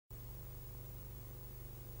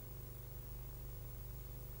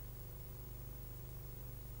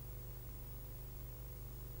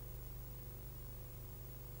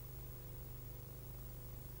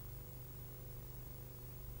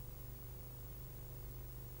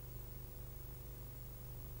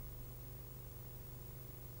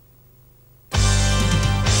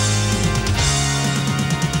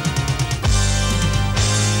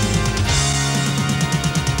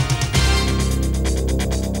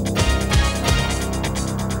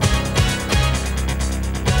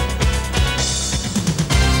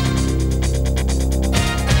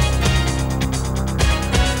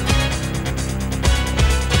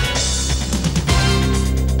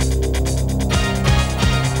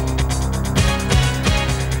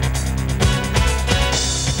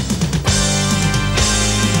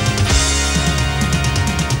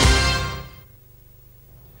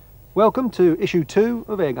Welcome to issue 2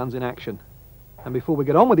 of Airguns in Action. And before we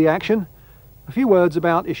get on with the action, a few words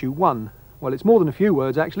about issue 1. Well, it's more than a few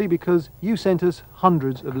words actually, because you sent us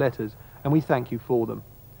hundreds of letters and we thank you for them.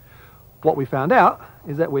 What we found out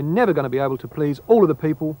is that we're never going to be able to please all of the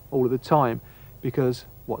people all of the time, because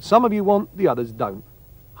what some of you want, the others don't.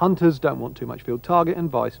 Hunters don't want too much field target and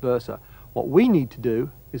vice versa. What we need to do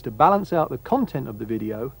is to balance out the content of the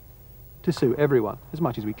video to suit everyone, as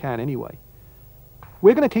much as we can anyway.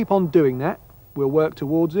 We're going to keep on doing that. We'll work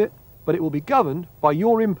towards it, but it will be governed by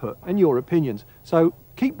your input and your opinions. So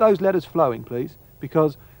keep those letters flowing, please,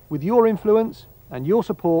 because with your influence and your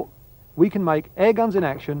support, we can make Airguns in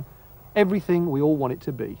Action everything we all want it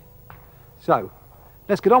to be. So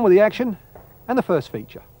let's get on with the action and the first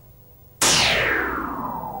feature.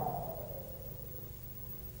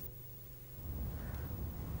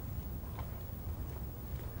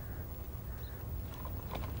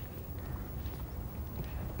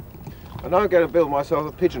 And I'm going to build myself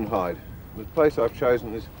a pigeon hide. The place I've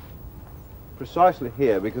chosen is precisely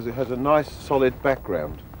here because it has a nice solid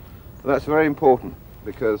background. And that's very important,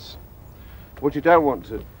 because what you don't want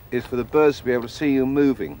is for the birds to be able to see you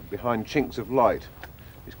moving behind chinks of light.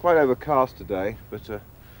 It's quite overcast today, but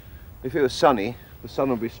if it was sunny, the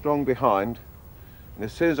sun would be strong behind, and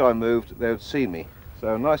as soon as I moved, they would see me.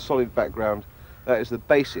 So a nice solid background, that is the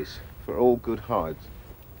basis for all good hides.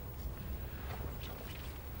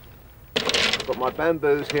 I've got my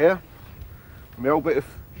bamboos here, my old bit of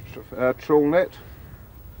trawl net.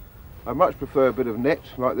 I much prefer a bit of net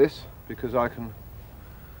like this because I can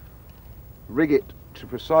rig it to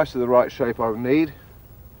precisely the right shape I would need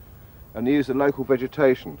and use the local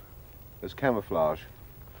vegetation as camouflage.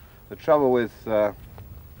 The trouble with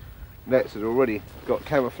nets that already got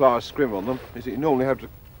camouflage scrim on them is that you normally have to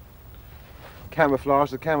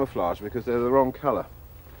camouflage the camouflage because they're the wrong colour.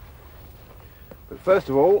 But first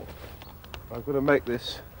of all, I've got to make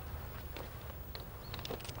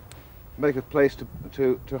a place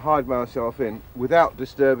to hide myself in without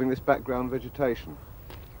disturbing this background vegetation.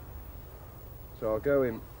 So I'll go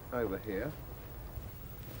in over here.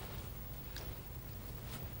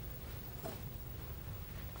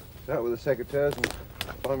 Start with the secateurs and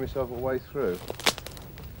find myself a way through.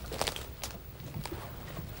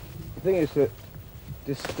 The thing is to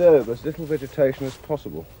disturb as little vegetation as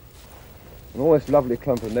possible. And all this lovely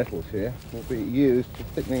clump of nettles here will be used for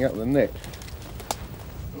thickening up the net.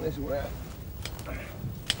 And this is where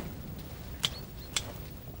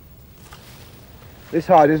this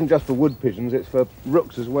hide isn't just for wood pigeons, it's for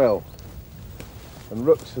rooks as well. And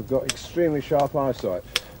rooks have got extremely sharp eyesight.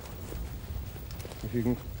 If you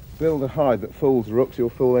can build a hide that fools rooks, you'll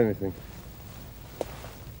fool anything.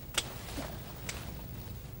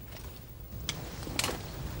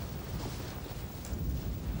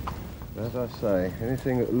 As I say,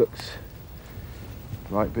 anything that looks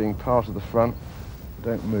like being part of the front,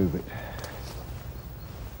 don't move it.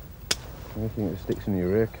 Anything that sticks in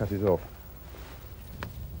your ear, cut it off.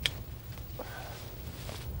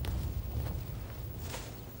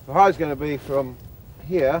 The hide's going to be from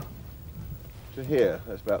here to here.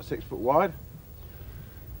 That's about 6 foot wide.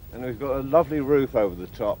 And we've got a lovely roof over the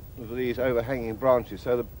top with these overhanging branches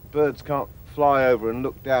so the birds can't fly over and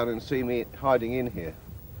look down and see me hiding in here.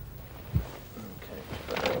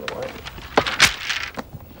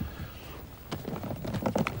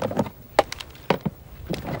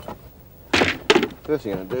 First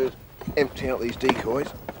thing I'm going to do is empty out these decoys,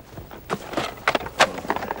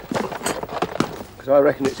 because I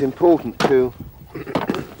reckon it's important to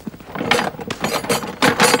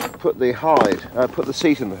put the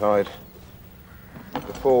seat in the hide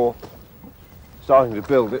before starting to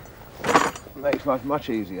build it. It makes life much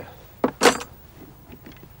easier. You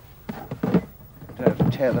don't have to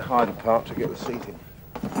tear the hide apart to get the seat in.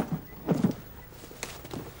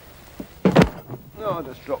 No, I'll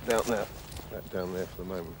just drop down there. Down there for the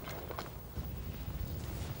moment.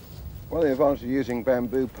 One of the advantages of using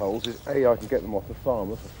bamboo poles is A, I can get them off the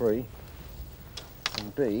farmer for free,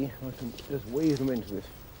 and B, I can just weave them into this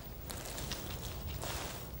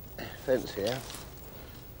fence here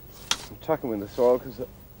and tuck them in the soil because the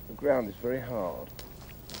ground is very hard.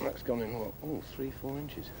 That's gone in, what, 3-4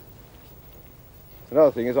 inches.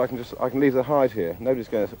 Another thing is I can leave the hide here. Nobody's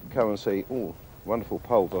going to come and see, oh, wonderful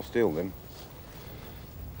poles, I'll steal them.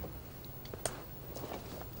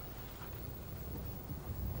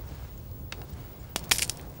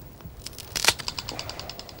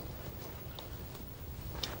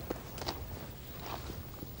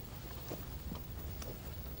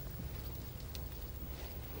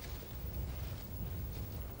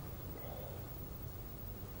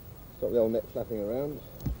 Stop the old net flapping around.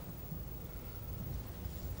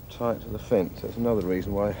 tie it to the fence. That's another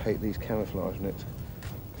reason why I hate these camouflage nets.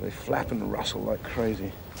 They flap and rustle like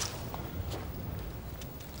crazy.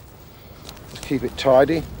 Just keep it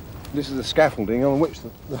tidy. This is the scaffolding on which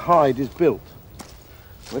the hide is built.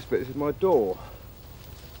 This bit is my door.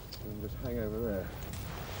 And just hang over there.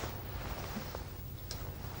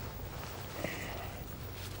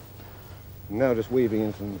 I'm now just weaving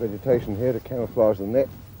in some vegetation here to camouflage the net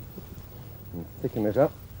and thicken it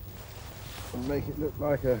up and make it look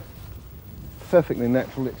like a perfectly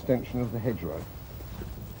natural extension of the hedgerow.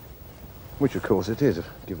 Which of course it is,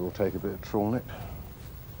 give or take a bit of trawl net.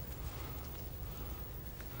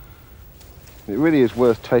 It really is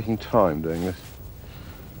worth taking time doing this,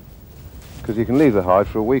 because you can leave the hide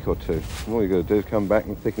for a week or two, and all you've got to do is come back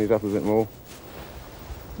and thicken it up a bit more.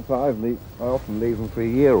 In fact, I often leave them for a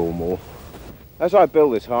year or more. As I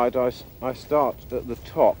build this hide, I start at the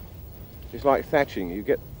top. It's like thatching. You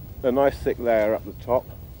get a nice thick layer up the top,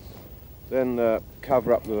 then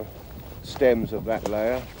cover up the stems of that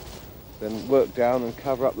layer, then work down and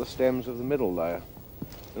cover up the stems of the middle layer.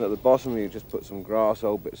 And at the bottom you just put some grass,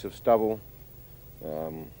 old bits of stubble,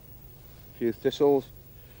 a few thistles,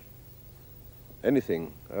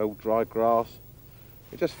 anything, old dry grass.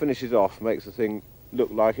 It just finishes off, makes the thing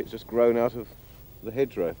look like it's just grown out of the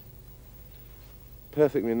hedgerow.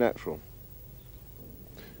 Perfectly natural.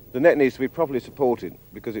 The net needs to be properly supported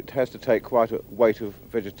because it has to take quite a weight of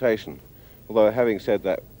vegetation. Although having said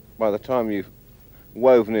that, by the time you've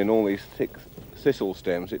woven in all these thick thistle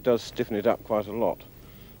stems, it does stiffen it up quite a lot.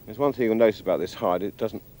 There's one thing you'll notice about this hide, it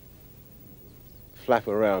doesn't flap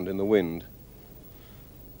around in the wind.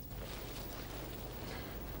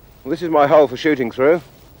 Well, this is my hole for shooting through.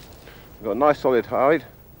 I've got a nice solid hide.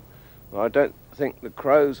 I don't think the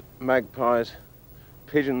crows, magpies,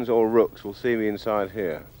 pigeons or rooks will see me inside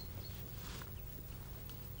here.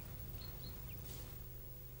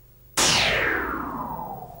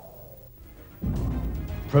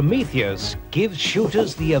 Prometheus gives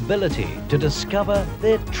shooters the ability to discover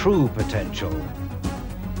their true potential.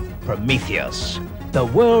 Prometheus, the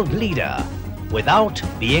world leader without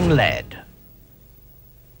being led.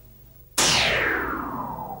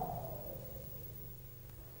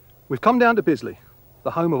 We've come down to Bisley,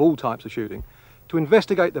 the home of all types of shooting, to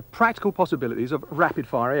investigate the practical possibilities of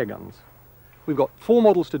rapid-fire air guns. We've got 4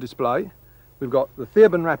 models to display. We've got the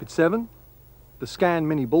Theorbin Rapid 7, the Scan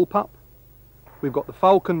Mini Bullpup, we've got the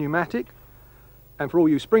Falcon Pneumatic, and for all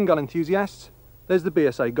you spring gun enthusiasts, there's the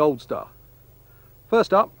BSA Gold Star.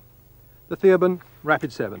 First up, the Theorbin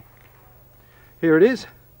Rapid 7. Here it is.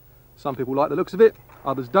 Some people like the looks of it,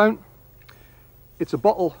 others don't. It's a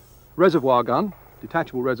bottle reservoir gun,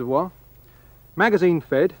 detachable reservoir, magazine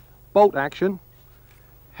fed, bolt action,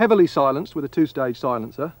 heavily silenced with a 2-stage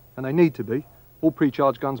silencer, and they need to be. All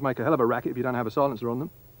pre-charged guns make a hell of a racket if you don't have a silencer on them.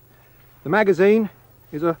 The magazine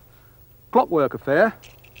is a clockwork affair,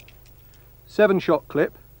 7-shot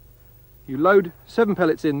clip. You load 7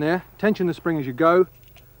 pellets in there, tension the spring as you go,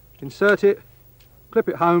 insert it, clip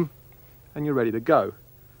it home, and you're ready to go.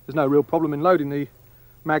 There's no real problem in loading the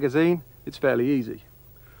magazine, it's fairly easy.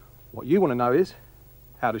 What you want to know is,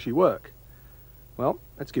 how does she work? Well,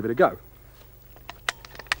 let's give it a go.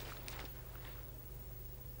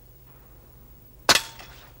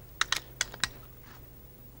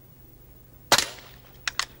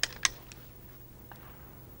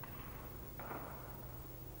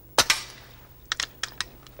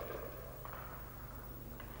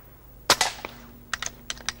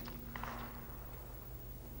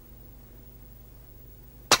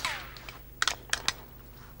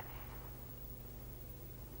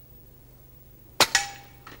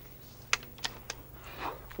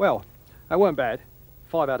 Well, that weren't bad.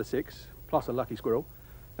 5 out of 6, plus a lucky squirrel.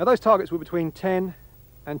 Now those targets were between 10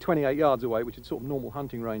 and 28 yards away, which is sort of normal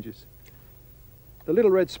hunting ranges. The little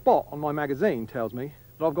red spot on my magazine tells me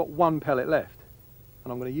that I've got 1 pellet left,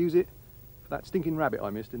 and I'm going to use it for that stinking rabbit I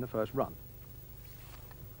missed in the first run.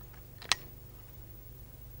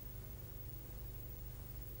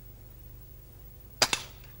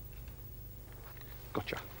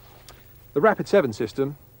 Gotcha. The Rapid 7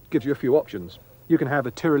 system gives you a few options. You can have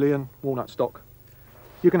a Tyrolean walnut stock.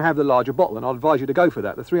 You can have the larger bottle, and I'd advise you to go for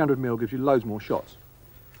that. The 300mm gives you loads more shots.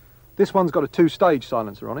 This one's got a 2-stage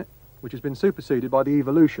silencer on it, which has been superseded by the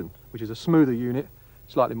Evolution, which is a smoother unit,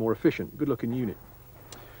 slightly more efficient, good looking unit.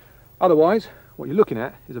 Otherwise, what you're looking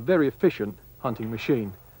at is a very efficient hunting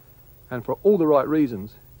machine. And for all the right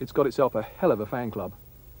reasons, it's got itself a hell of a fan club.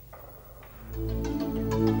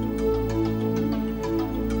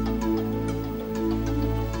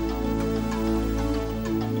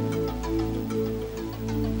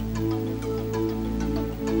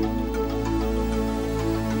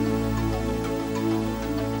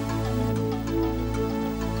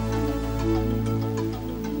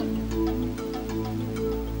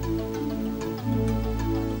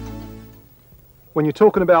 When you're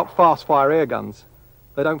talking about fast fire air guns,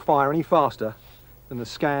 they don't fire any faster than the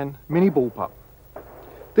Scan Mini Bullpup.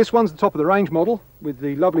 This one's the top of the range model with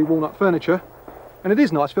the lovely walnut furniture, and it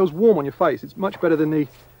is nice, feels warm on your face. It's much better than the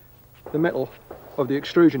metal of the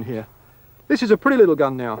extrusion here. This is a pretty little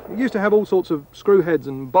gun now. It used to have all sorts of screw heads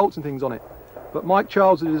and bolts and things on it, but Mike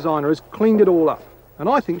Charles, the designer, has cleaned it all up, and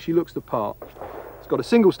I think she looks the part. It's got a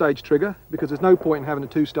single stage trigger because there's no point in having a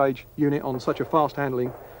two-stage unit on such a fast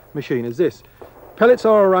handling machine as this. Pellets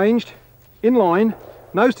are arranged in line,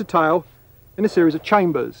 nose to tail, in a series of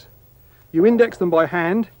chambers. You index them by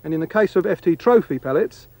hand, and in the case of FT Trophy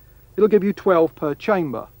pellets, it'll give you 12 per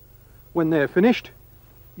chamber. When they're finished,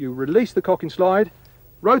 you release the cocking slide,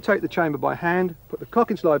 rotate the chamber by hand, put the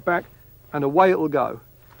cocking slide back, and away it'll go.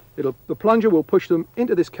 The plunger will push them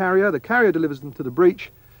into this carrier, the carrier delivers them to the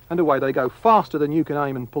breech, and away they go, faster than you can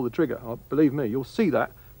aim and pull the trigger. Oh, believe me, you'll see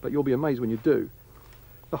that, but you'll be amazed when you do.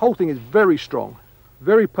 The whole thing is very strong,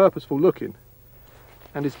 very purposeful looking,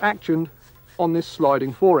 and is actioned on this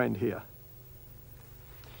sliding forend here.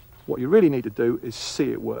 What you really need to do is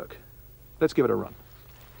see it work. Let's give it a run.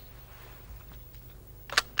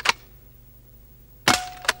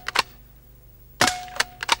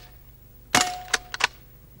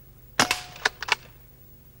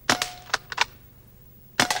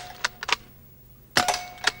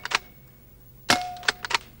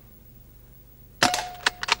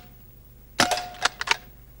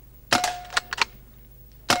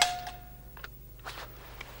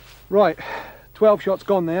 Right, 12 shots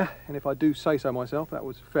gone there, and if I do say so myself, that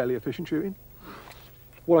was fairly efficient shooting.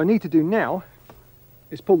 What I need to do now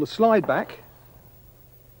is pull the slide back,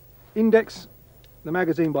 index the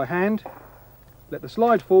magazine by hand, let the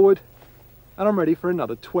slide forward, and I'm ready for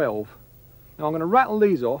another 12. Now I'm going to rattle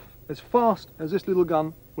these off as fast as this little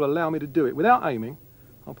gun will allow me to do it. Without aiming,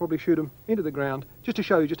 I'll probably shoot them into the ground just to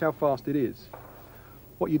show you just how fast it is.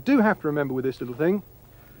 What you do have to remember with this little thing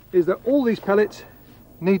is that all these pellets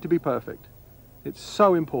need to be perfect. It's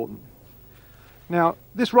so important. Now,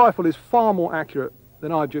 this rifle is far more accurate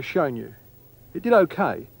than I've just shown you. It did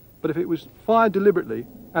okay, but if it was fired deliberately,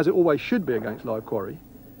 as it always should be against live quarry,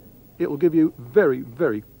 it will give you very,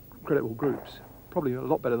 very credible groups. Probably a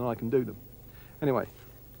lot better than I can do them. Anyway,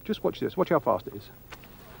 just watch this. Watch how fast it is.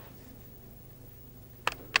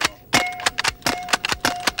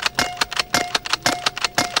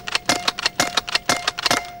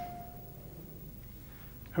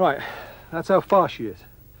 Right, that's how fast she is.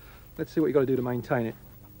 Let's see what you've got to do to maintain it.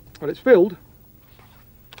 Well, it's filled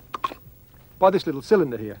by this little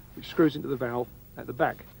cylinder here, which screws into the valve at the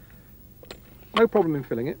back. No problem in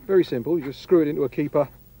filling it, very simple. You just screw it into a keeper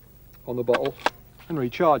on the bottle and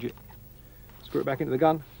recharge it. Screw it back into the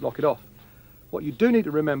gun, lock it off. What you do need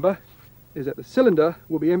to remember is that the cylinder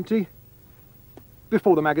will be empty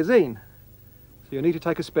before the magazine. So you'll need to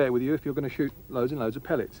take a spare with you if you're going to shoot loads and loads of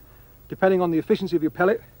pellets. Depending on the efficiency of your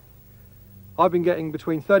pellet, I've been getting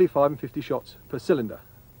between 35 and 50 shots per cylinder.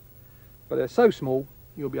 But they're so small,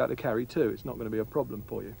 you'll be able to carry two. It's not going to be a problem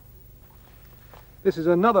for you. This is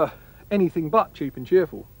another anything but cheap and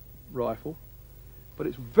cheerful rifle, but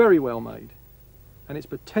it's very well made, and its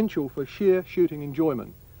potential for sheer shooting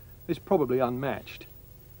enjoyment is probably unmatched.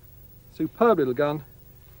 Superb little gun.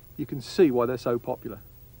 You can see why they're so popular.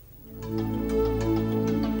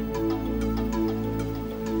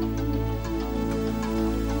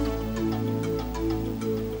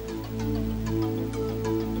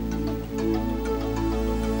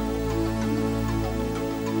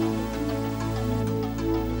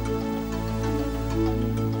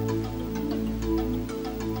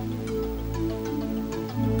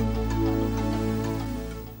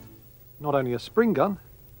 Not only a spring gun,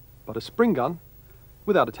 but a spring gun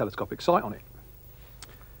without a telescopic sight on it.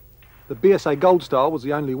 The BSA Gold Star was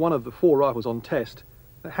the only one of the 4 rifles on test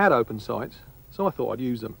that had open sights, so I thought I'd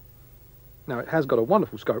use them. Now, it has got a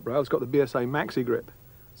wonderful scope rail. It's got the BSA Maxi Grip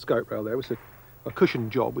scope rail there, with a cushion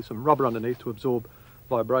job with some rubber underneath to absorb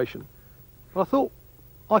vibration. But I thought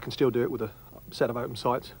I can still do it with a set of open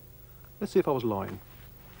sights. Let's see if I was lying.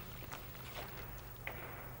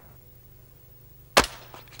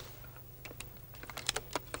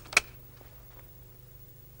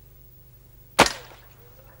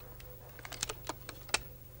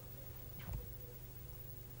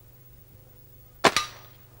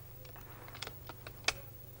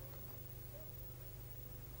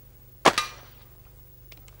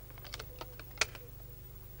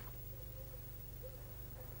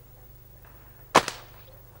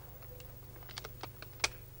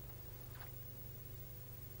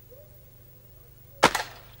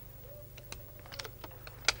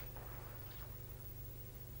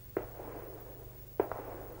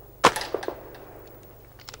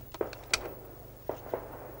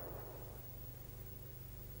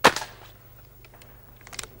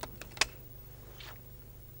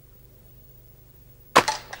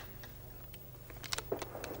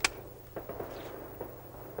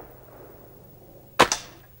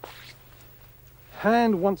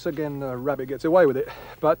 And once again the rabbit gets away with it,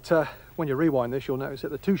 but when you rewind this you'll notice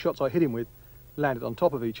that the two shots I hit him with landed on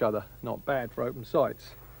top of each other. Not bad for open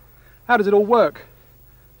sights. How does it all work?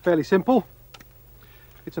 Fairly simple.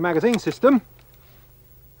 It's a magazine system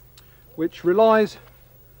which relies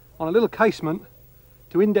on a little casement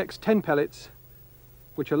to index 10 pellets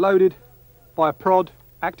which are loaded by a prod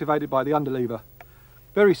activated by the underlever.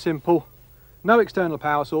 Very simple, no external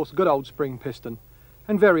power source, good old spring piston,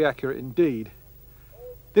 and very accurate indeed.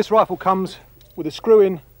 This rifle comes with a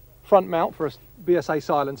screw-in front mount for a BSA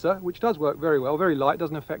silencer, which does work very well, very light,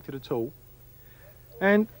 doesn't affect it at all.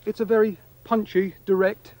 And it's a very punchy,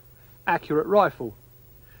 direct, accurate rifle.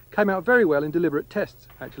 Came out very well in deliberate tests,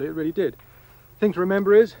 actually, it really did. Thing to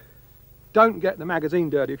remember is, don't get the magazine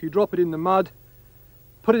dirty. If you drop it in the mud,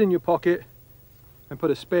 put it in your pocket and put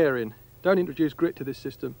a spare in. Don't introduce grit to this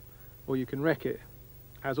system or you can wreck it.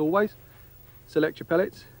 As always, select your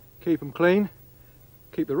pellets, keep them clean,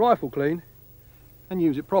 keep the rifle clean and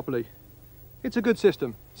use it properly. It's a good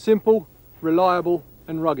system, simple, reliable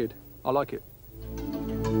and rugged. I like it.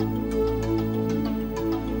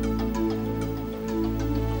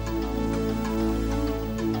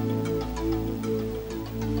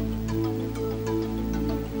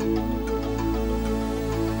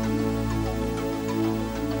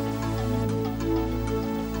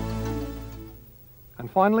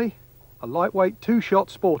 And finally, a lightweight two-shot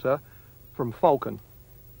sporter from Falcon.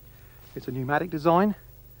 It's a pneumatic design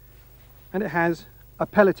and it has a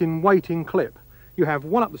pelleting weighting clip. You have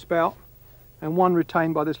one up the spout and one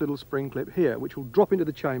retained by this little spring clip here, which will drop into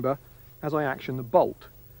the chamber as I action the bolt.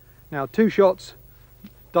 Now, two shots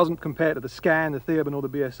doesn't compare to the Scan, the Theoban or the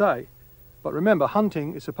BSA, but remember,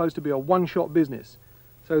 hunting is supposed to be a one-shot business.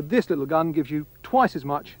 So this little gun gives you twice as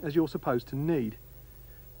much as you're supposed to need.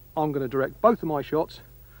 I'm going to direct both of my shots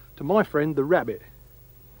to my friend the rabbit.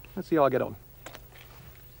 Let's see how I get on.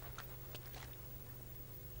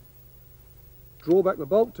 Draw back the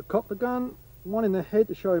bolt to cock the gun, one in the head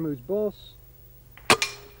to show him who's boss.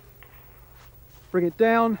 Bring it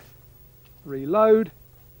down, reload,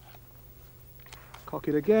 cock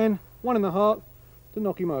it again, one in the heart to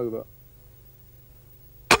knock him over.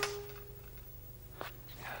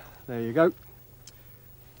 There you go.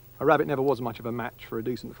 A rabbit never was much of a match for a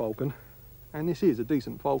decent falcon, and this is a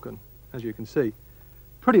decent falcon, as you can see.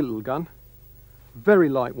 Pretty little gun, very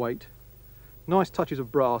lightweight, nice touches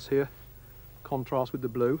of brass here, contrast with the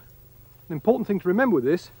blue. An important thing to remember with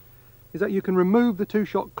this is that you can remove the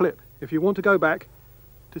two-shot clip if you want to go back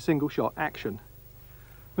to single-shot action.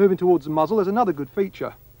 Moving towards the muzzle, there's another good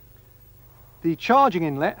feature. The charging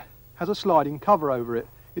inlet has a sliding cover over it.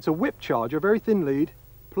 It's a whip charger, very thin lead.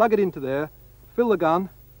 Plug it into there, fill the gun,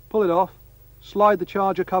 pull it off, slide the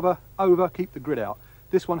charger cover over, keep the grit out.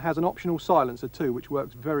 This one has an optional silencer too, which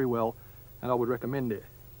works very well, and I would recommend it.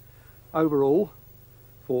 Overall,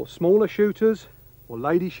 for smaller shooters, or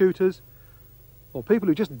lady shooters, or people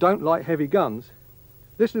who just don't like heavy guns,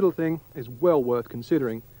 this little thing is well worth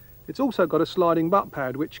considering. It's also got a sliding butt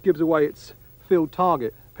pad, which gives away its field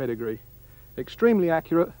target pedigree. Extremely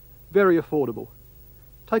accurate, very affordable.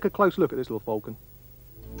 Take a close look at this little falcon.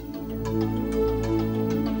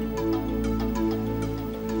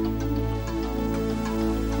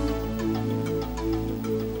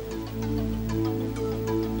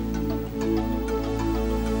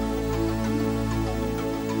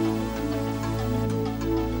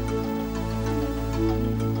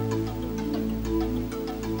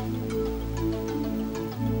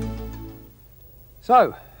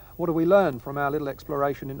 So, what have we learned from our little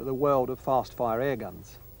exploration into the world of fast-fire air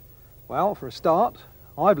guns? Well, for a start,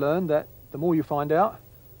 I've learned that the more you find out,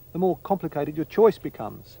 the more complicated your choice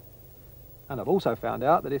becomes. And I've also found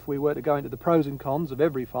out that if we were to go into the pros and cons of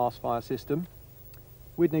every fast-fire system,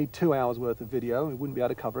 we'd need 2 hours worth of video and we wouldn't be able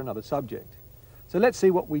to cover another subject. So let's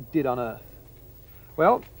see what we did unearth.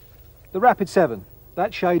 Well, the Rapid 7,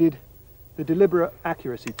 that shaded the deliberate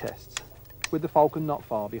accuracy tests, with the Falcon not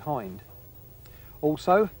far behind.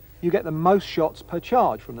 Also, you get the most shots per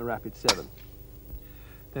charge from the Rapid 7.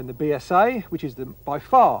 Then the BSA, which is by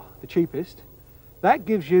far the cheapest, that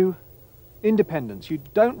gives you independence. You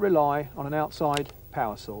don't rely on an outside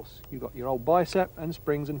power source. You've got your old bicep and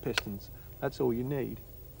springs and pistons. That's all you need.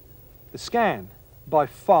 The Scan, by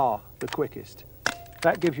far the quickest.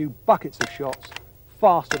 That gives you buckets of shots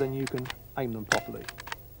faster than you can aim them properly.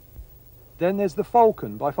 Then there's the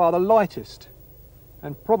Falcon, by far the lightest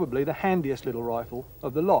and probably the handiest little rifle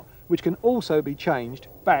of the lot, which can also be changed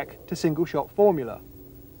back to single shot formula.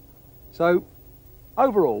 So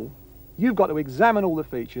overall, you've got to examine all the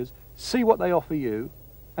features, see what they offer you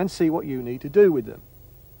and see what you need to do with them.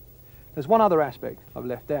 There's one other aspect I've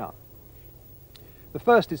left out. The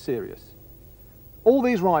first is serious. All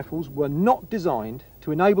these rifles were not designed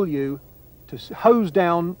to enable you to hose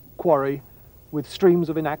down quarry with streams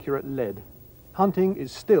of inaccurate lead. Hunting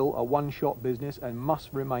is still a one-shot business and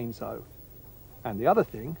must remain so. And the other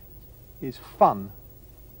thing is fun.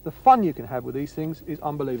 The fun you can have with these things is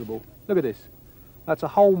unbelievable. Look at this. That's a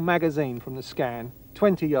whole magazine from the scan,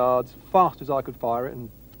 20 yards, fast as I could fire it, and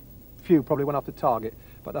few probably went up to target.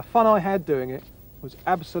 But the fun I had doing it was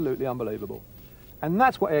absolutely unbelievable. And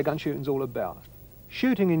that's what airgun shooting's all about.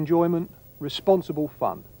 Shooting enjoyment, responsible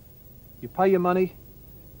fun. You pay your money,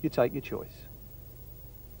 you take your choice.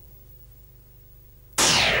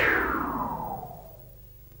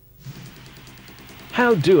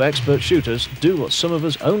 How do expert shooters do what some of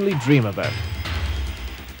us only dream about?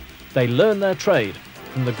 They learn their trade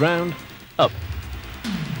from the ground up.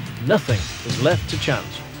 Nothing is left to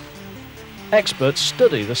chance. Experts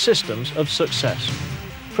study the systems of success,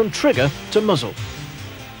 from trigger to muzzle.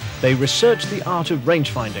 They research the art of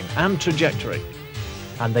range finding and trajectory,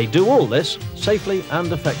 and they do all this safely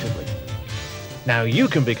and effectively. Now you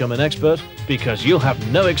can become an expert because you'll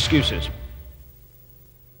have no excuses.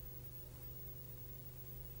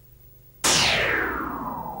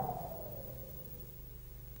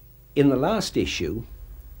 In the last issue,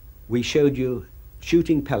 we showed you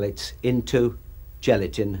shooting pellets into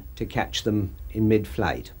gelatin to catch them in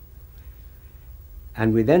mid-flight.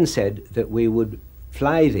 And we then said that we would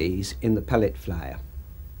fly these in the pellet flyer.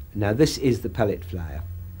 Now this is the pellet flyer.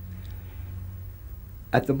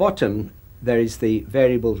 At the bottom there is the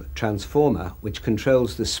variable transformer which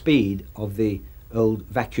controls the speed of the old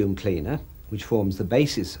vacuum cleaner, which forms the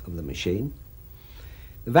basis of the machine.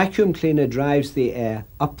 The vacuum cleaner drives the air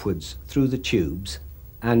upwards through the tubes,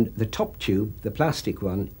 and the top tube, the plastic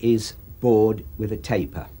one, is bored with a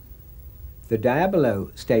taper. The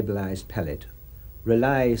diabolo stabilized pellet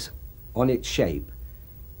relies on its shape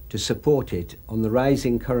to support it on the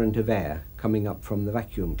rising current of air coming up from the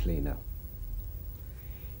vacuum cleaner.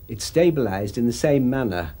 It's stabilized in the same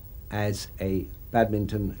manner as a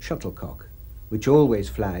badminton shuttlecock, which always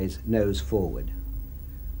flies nose forward,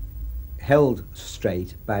 held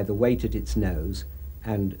straight by the weight at its nose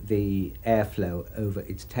and the airflow over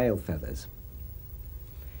its tail feathers.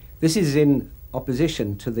 This is in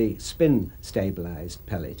opposition to the spin stabilized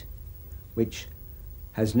pellet, which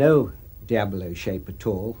has no diabolo shape at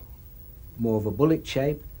all, more of a bullet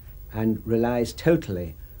shape, and relies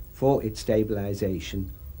totally for its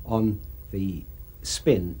stabilization on the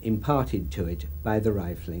spin imparted to it by the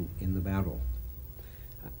rifling in the barrel.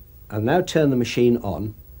 I'll now turn the machine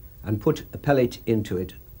on and put a pellet into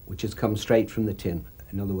it which has come straight from the tin,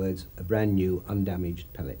 in other words, a brand new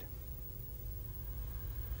undamaged pellet.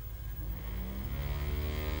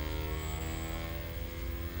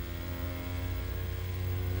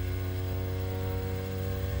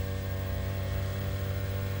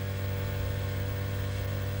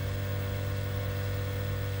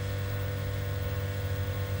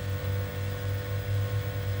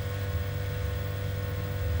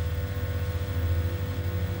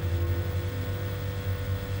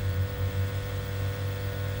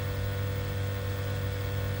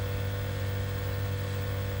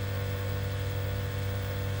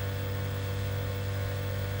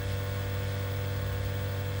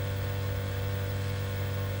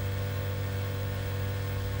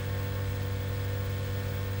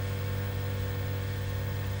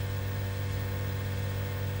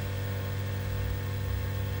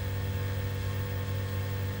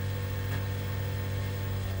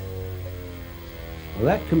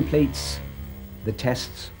 Well, that completes the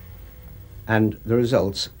tests, and the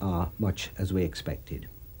results are much as we expected.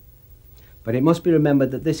 But it must be remembered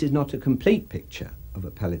that this is not a complete picture of a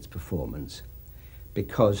pellet's performance,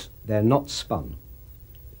 because they're not spun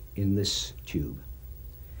in this tube.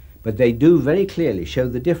 But they do very clearly show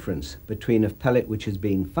the difference between a pellet which has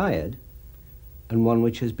been fired and one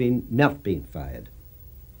which has not been fired.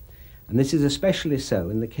 And this is especially so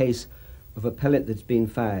in the case of a pellet that's been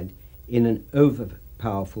fired in an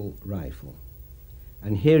over-powerful rifle.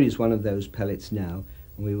 And here is one of those pellets now,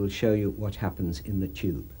 and we will show you what happens in the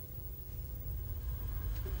tube.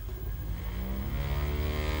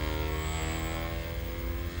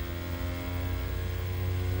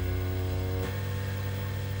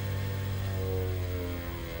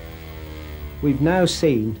 We've now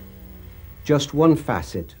seen just one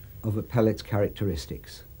facet of a pellet's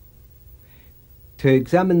characteristics. To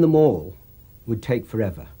examine them all would take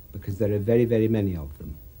forever, because there are very, very many of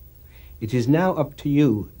them. It is now up to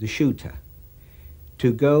you, the shooter,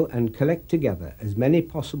 to go and collect together as many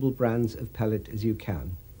possible brands of pellet as you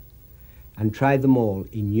can and try them all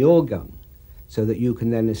in your gun, so that you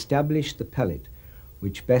can then establish the pellet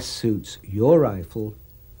which best suits your rifle,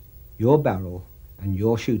 your barrel, and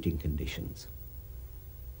your shooting conditions.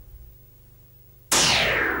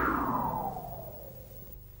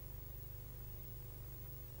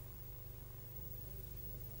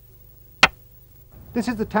 This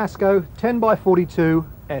is the Tasco 10x42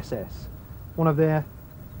 SS, one of their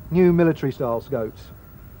new military style scopes.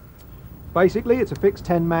 Basically it's a fixed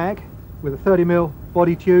 10 mag with a 30mm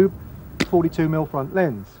body tube, 42mm front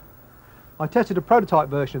lens. I tested a prototype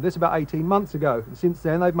version of this about 18 months ago, and since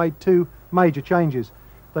then they've made two major changes.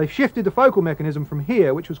 They've shifted the focal mechanism from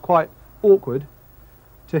here, which was quite awkward,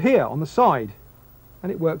 to here on the side,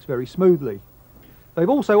 and it works very smoothly. They've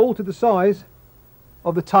also altered the size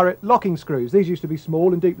of the turret locking screws. These used to be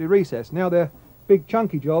small and deeply recessed. Now they're big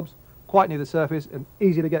chunky jobs, quite near the surface and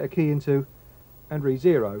easy to get a key into and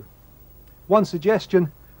re-zero. One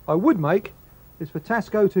suggestion I would make is for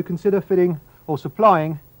Tasco to consider fitting or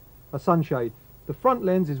supplying a sunshade. The front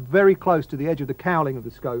lens is very close to the edge of the cowling of the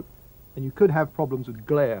scope and you could have problems with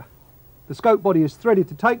glare. The scope body is threaded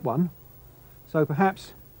to take one, so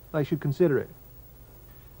perhaps they should consider it.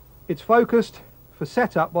 It's focused for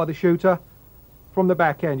setup by the shooter from the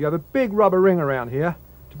back end. You have a big rubber ring around here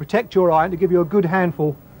to protect your eye and to give you a good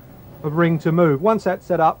handful of ring to move. Once that's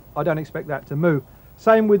set up, I don't expect that to move.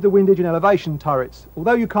 Same with the windage and elevation turrets.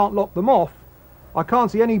 Although you can't lock them off, I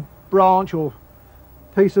can't see any branch or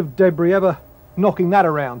piece of debris ever knocking that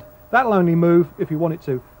around. That'll only move if you want it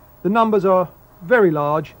to. The numbers are very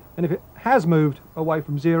large, and if it has moved away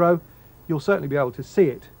from zero, you'll certainly be able to see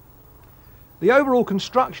it. The overall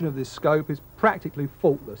construction of this scope is practically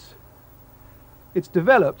faultless. It's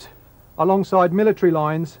developed alongside military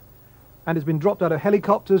lines and has been dropped out of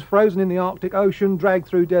helicopters, frozen in the Arctic Ocean, dragged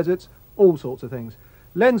through deserts, all sorts of things.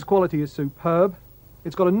 Lens quality is superb.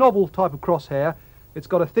 It's got a novel type of crosshair. It's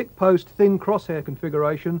got a thick post, thin crosshair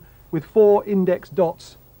configuration with 4 index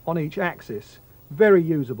dots on each axis. Very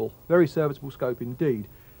usable, very serviceable scope indeed.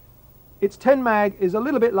 Its 10 mag is a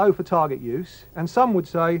little bit low for target use, and some would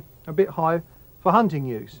say a bit high for hunting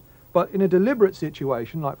use. But in a deliberate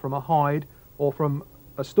situation, like from a hide or from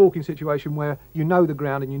a stalking situation where you know the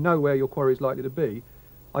ground and you know where your quarry is likely to be,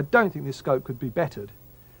 I don't think this scope could be bettered.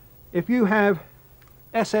 If you have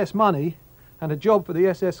SS money and a job for the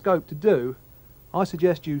SS scope to do, I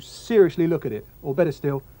suggest you seriously look at it, or better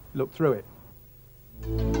still, look through it.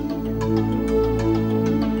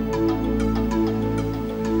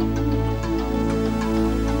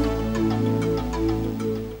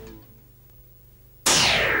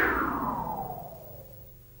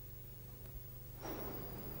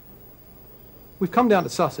 We've come down to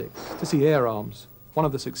Sussex to see Air Arms, one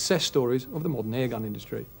of the success stories of the modern airgun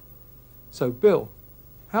industry. So, Bill,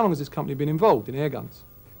 how long has this company been involved in airguns?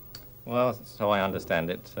 Well, so I understand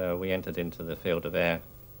it, we entered into the field of the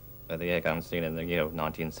airgun scene in the year of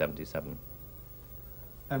 1977.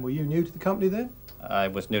 And were you new to the company then? I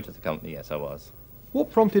was new to the company, yes, I was.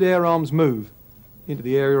 What prompted Air Arms' move into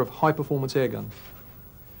the area of high-performance airguns?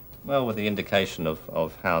 Well, with the indication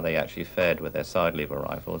of how they actually fared with their side lever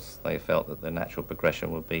rifles, they felt that the natural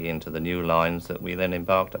progression would be into the new lines that we then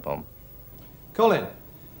embarked upon. Colin,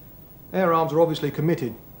 Air Arms are obviously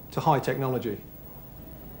committed to high technology.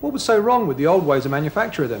 What was so wrong with the old ways of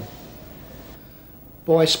manufacture then?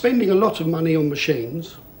 By spending a lot of money on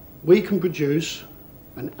machines, we can produce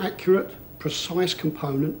an accurate, precise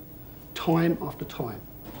component time after time.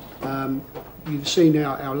 You've seen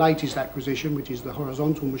our latest acquisition, which is the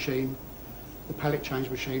horizontal machine, the pallet change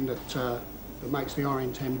machine that makes the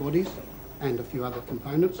RN10 bodies and a few other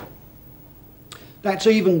components. That's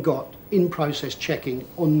even got in-process checking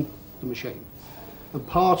on the machine. And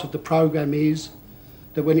part of the program is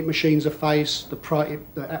that when it machines a face,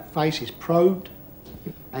 that face is probed,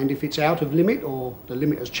 and if it's out of limit or the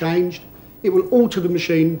limit has changed, it will alter the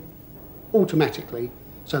machine automatically.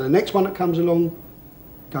 So the next one that comes along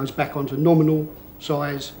goes back onto nominal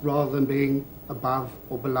size rather than being above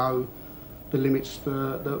or below the limits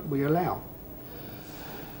that we allow.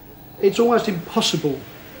 It's almost impossible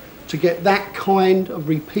to get that kind of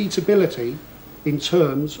repeatability in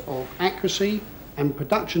terms of accuracy and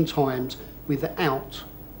production times without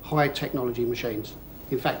high technology machines.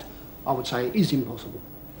 In fact, I would say it is impossible.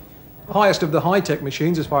 The highest of the high-tech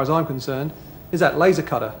machines, as far as I'm concerned, is that laser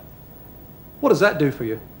cutter. What does that do for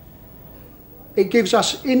you? It gives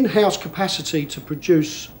us in-house capacity to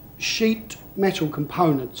produce sheet metal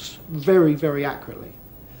components very, very accurately.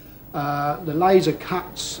 The laser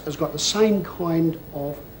cuts has got the same kind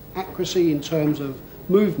of accuracy in terms of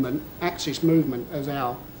movement, axis movement, as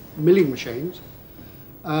our milling machines.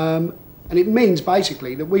 And it means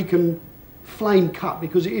basically that we can flame cut,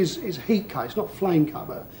 because it is heat cut, it's not flame cut,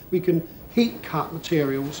 but we can heat cut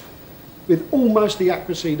materials with almost the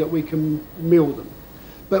accuracy that we can mill them.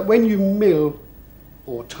 But when you mill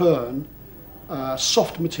or turn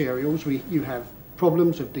soft materials, you have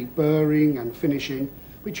problems of deburring and finishing,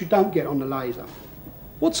 which you don't get on the laser.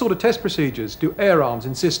 What sort of test procedures do Air Arms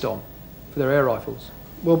insist on for their air rifles?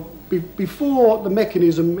 Well, before the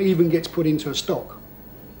mechanism even gets put into a stock,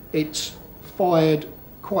 it's fired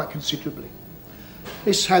quite considerably.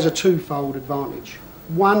 This has a twofold advantage.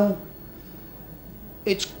 One,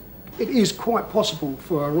 it is quite possible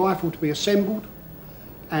for a rifle to be assembled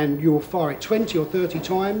and you'll fire it 20 or 30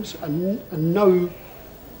 times and no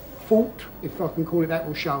fault, if I can call it that,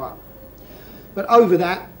 will show up. But over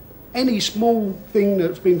that, any small thing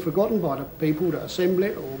that's been forgotten by the people that assemble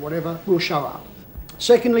it or whatever will show up.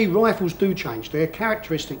 Secondly, rifles do change. Their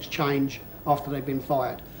characteristics change after they've been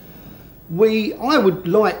fired. I would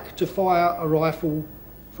like to fire a rifle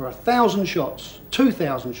for 1,000 shots,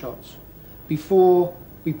 2,000 shots, before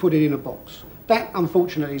we put it in a box. That,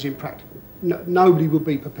 unfortunately, is impractical. Nobody would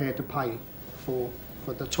be prepared to pay for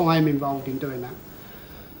the time involved in doing that.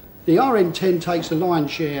 The RN10 takes the lion's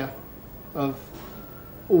share of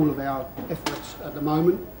all of our efforts at the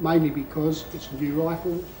moment, mainly because it's a new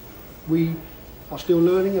rifle. We are still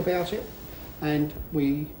learning about it, and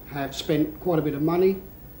we have spent quite a bit of money,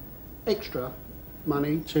 extra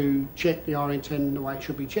money, to check the RN10 the way it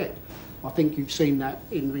should be checked. I think you've seen that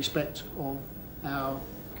in respect of our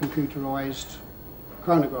computerised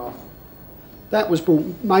chronograph. That was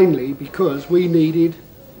bought mainly because we needed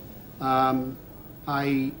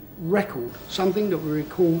a record, something that we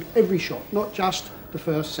recalled every shot, not just the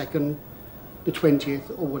first, second, the 20th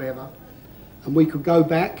or whatever. And we could go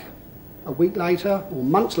back a week later or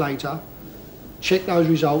months later, check those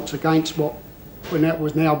results against when that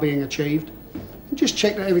was now being achieved, and just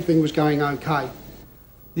check that everything was going okay.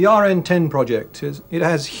 The RN10 project, it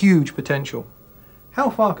has huge potential. How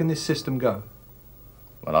far can this system go?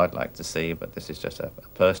 Well, I'd like to see, but this is just a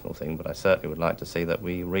personal thing, but I certainly would like to see that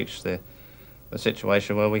we reach the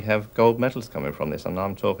situation where we have gold medals coming from this, and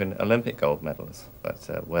I'm talking Olympic gold medals.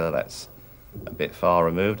 But whether that's a bit far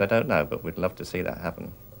removed, I don't know, but we'd love to see that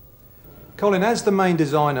happen. Colin, as the main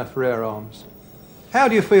designer for Air Arms, how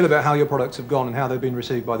do you feel about how your products have gone and how they've been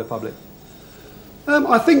received by the public?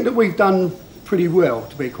 I think that we've done pretty well,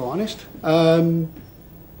 to be quite honest.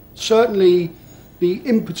 Certainly the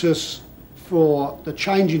impetus for the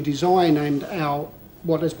change in design and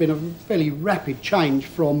what has been a fairly rapid change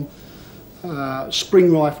from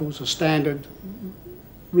spring rifles, a standard,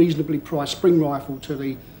 reasonably priced spring rifle, to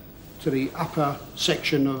the upper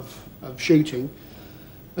section of shooting,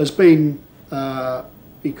 has been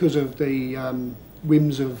because of the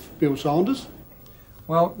whims of Bill Sanders.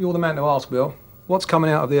 Well, you're the man to ask, Bill. What's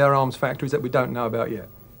coming out of the Air Arms factories that we don't know about yet?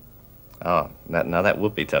 Oh, now that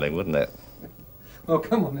would be telling, wouldn't it? Well,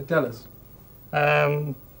 come on, then tell us.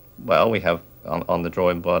 Well, we have on the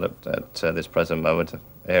drawing board at this present moment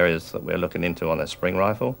areas that we're looking into on a spring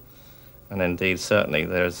rifle, and indeed certainly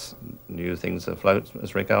there's new things afloat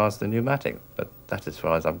as regards the pneumatic, but that's as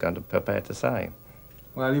far as I'm going to prepare to say.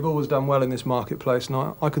 Well, you've always done well in this marketplace,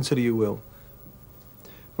 and I consider you will.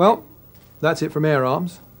 Well, that's it from Air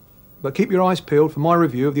Arms, but keep your eyes peeled for my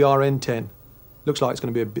review of the RN10. Looks like it's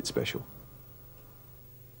going to be a bit special.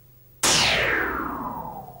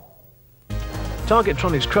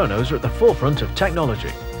 Targettronic's chronos are at the forefront of technology.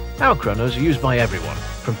 Our chronos are used by everyone,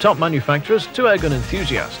 from top manufacturers to airgun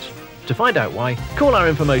enthusiasts. To find out why, call our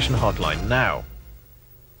information hotline now.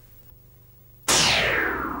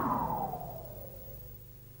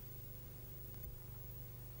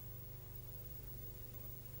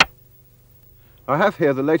 I have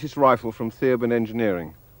here the latest rifle from Theobin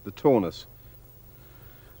Engineering, the Taunus,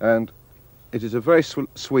 and it is a very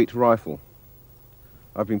sweet rifle.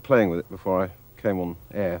 I've been playing with it before I came on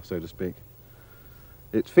air, so to speak.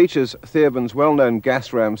 It features Theobin's well-known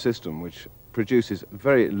gas ram system, which produces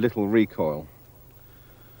very little recoil.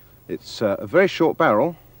 It's a very short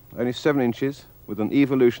barrel, only 7 inches, with an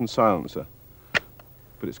Evolution silencer,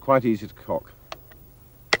 but it's quite easy to cock.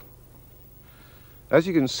 As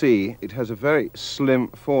you can see, it has a very slim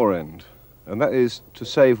forend, and that is to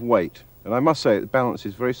save weight. And I must say it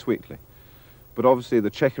balances very sweetly. But obviously the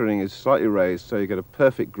checkering is slightly raised, so you get a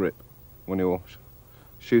perfect grip when you're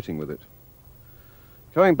shooting with it.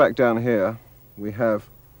 Coming back down here, we have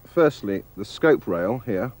firstly the scope rail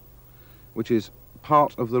here, which is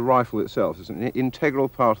part of the rifle itself. It's an integral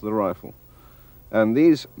part of the rifle. And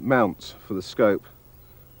these mounts for the scope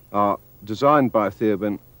are designed by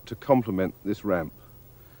Theobin to complement this ramp.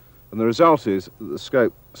 And the result is that the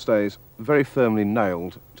scope stays very firmly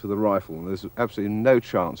nailed to the rifle, and there's absolutely no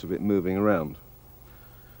chance of it moving around.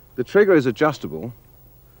 The trigger is adjustable,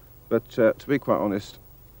 but to be quite honest,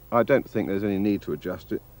 I don't think there's any need to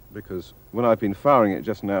adjust it, because when I've been firing it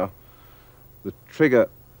just now, the trigger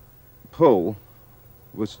pull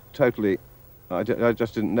was totally, I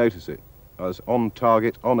just didn't notice it. I was on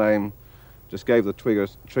target, on aim, just gave the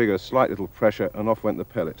trigger a slight little pressure and off went the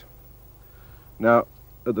pellet. Now,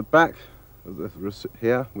 at the back of the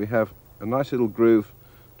here, we have a nice little groove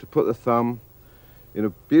to put the thumb in a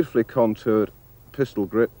beautifully contoured pistol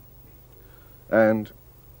grip and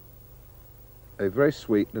a very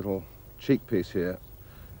sweet little cheek piece here,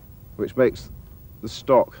 which makes the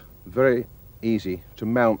stock very easy to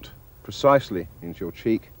mount precisely into your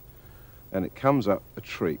cheek, and it comes up a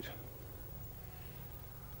treat.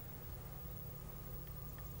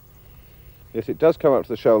 Yes, it does come up to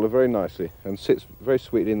the shoulder very nicely and sits very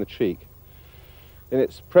sweetly in the cheek. In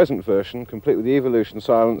its present version, complete with the Evolution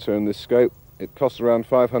silencer and this scope, it costs around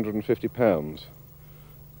 £550.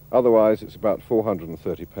 Otherwise, it's about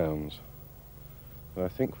 £430. And I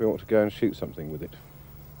think we ought to go and shoot something with it.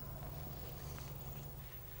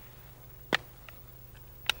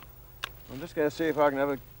 I'm just going to see if I can have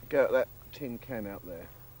a go at that tin can out there.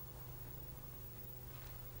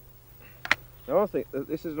 Now I think that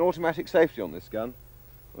this is an automatic safety on this gun.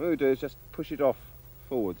 What we do is just push it off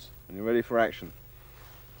forwards and you're ready for action.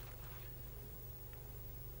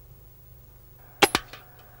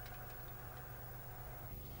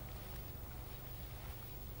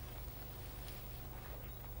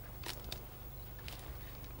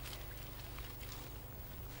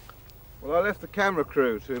 Well, I left the camera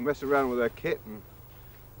crew to mess around with their kit and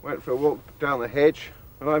went for a walk down the hedge,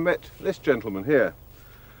 and I met this gentleman here.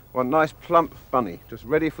 One nice plump bunny, just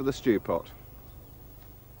ready for the stew pot.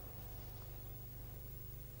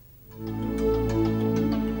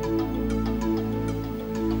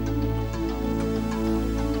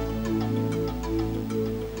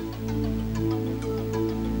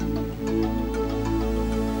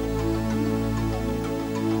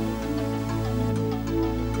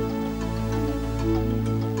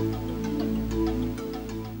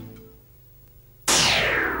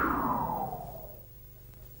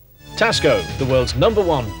 Tasco, the world's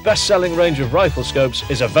 #1 best-selling range of rifle scopes,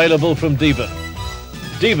 is available from Deben.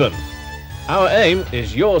 Deben, our aim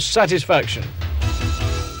is your satisfaction.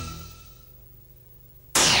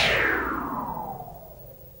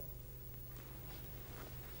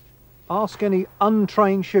 Ask any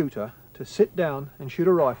untrained shooter to sit down and shoot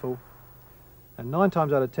a rifle, and 9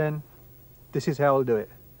 times out of 10, this is how he'll do it.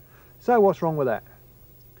 So what's wrong with that?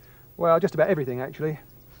 Well, just about everything actually.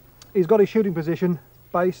 He's got his shooting position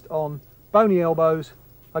based on bony elbows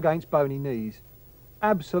against bony knees.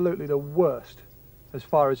 Absolutely the worst as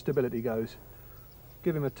far as stability goes.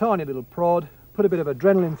 Give him a tiny little prod, put a bit of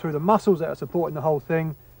adrenaline through the muscles that are supporting the whole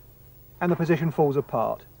thing, and the position falls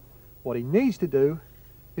apart. What he needs to do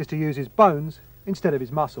is to use his bones instead of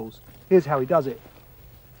his muscles. Here's how he does it.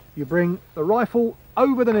 You bring the rifle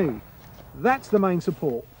over the knee. That's the main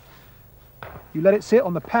support. You let it sit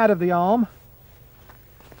on the pad of the arm.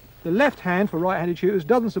 The left hand for right-handed shooters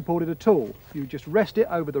doesn't support it at all. You just rest it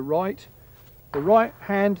over the right. The right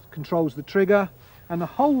hand controls the trigger, and the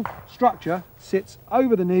whole structure sits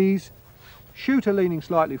over the knees, shooter leaning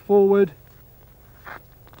slightly forward,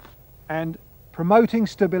 and promoting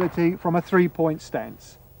stability from a 3-point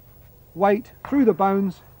stance. Weight through the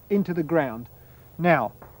bones into the ground.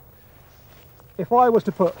 Now, if I was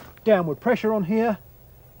to put downward pressure on here,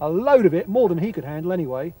 a load of it, more than he could handle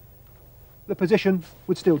anyway, the position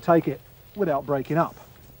would still take it without breaking up.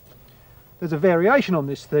 There's a variation on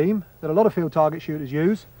this theme that a lot of field target shooters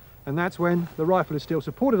use, and that's when the rifle is still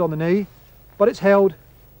supported on the knee, but it's held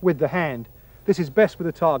with the hand. This is best with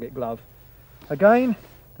a target glove. Again,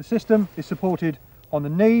 the system is supported on the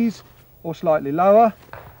knees or slightly lower,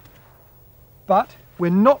 but we're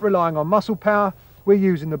not relying on muscle power, we're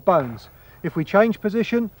using the bones. If we change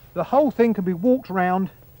position, the whole thing can be walked round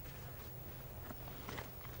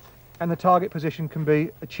and the target position can be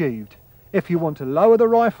achieved. If you want to lower the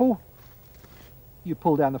rifle, you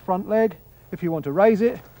pull down the front leg. If you want to raise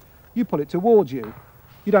it, you pull it towards you.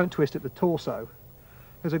 You don't twist at the torso.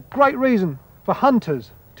 There's a great reason for hunters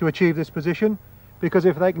to achieve this position, because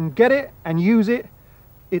if they can get it and use it,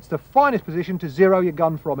 it's the finest position to zero your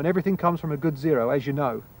gun from, and everything comes from a good zero, as you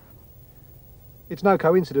know. It's no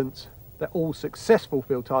coincidence that all successful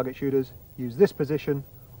field target shooters use this position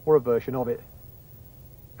or a version of it.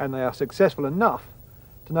 And they are successful enough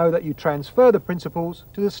to know that you transfer the principles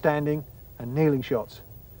to the standing and kneeling shots.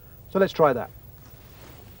 So let's try that.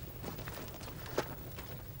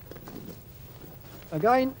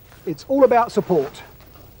 Again, it's all about support.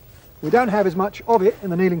 We don't have as much of it in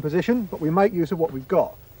the kneeling position, but we make use of what we've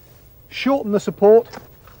got. shorten the support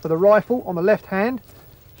for the rifle on the left hand.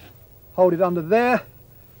 Hold it under there.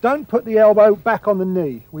 Don't put the elbow back on the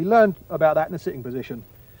knee. We learned about that in the sitting position.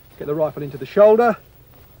 Get the rifle into the shoulder.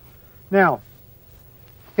 Now,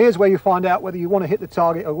 here's where you find out whether you want to hit the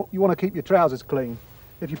target or you want to keep your trousers clean.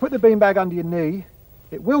 If you put the beanbag under your knee,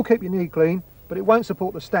 it will keep your knee clean, but it won't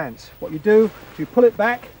support the stance. What you do is you pull it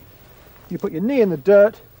back, you put your knee in the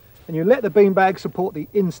dirt, and you let the beanbag support the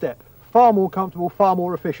instep. Far more comfortable, far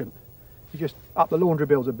more efficient. You just up the laundry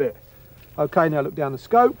bills a bit. Okay, now look down the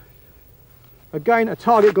scope. Again, a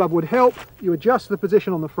target glove would help. You adjust the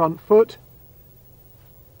position on the front foot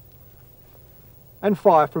and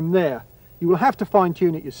fire from there. You will have to fine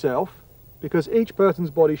tune it yourself because each person's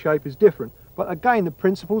body shape is different. But again, the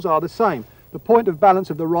principles are the same. The point of balance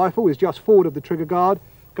of the rifle is just forward of the trigger guard,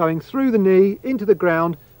 going through the knee into the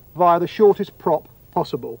ground via the shortest prop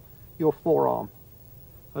possible, your forearm.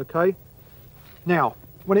 Okay? Now,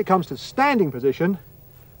 when it comes to standing position,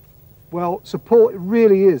 well, support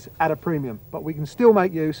really is at a premium, but we can still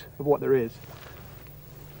make use of what there is.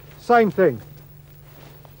 Same thing.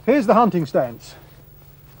 Here's the hunting stance.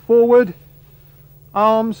 Forward,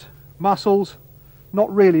 arms, muscles,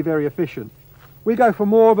 not really very efficient. We go for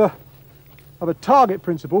more of a target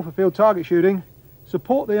principle for field target shooting.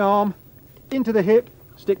 Support the arm into the hip,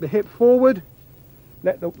 stick the hip forward,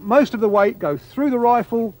 let most of the weight go through the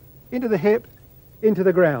rifle, into the hip, into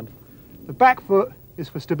the ground. The back foot is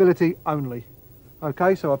for stability only.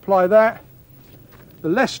 Okay, so apply that. The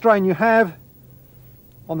less strain you have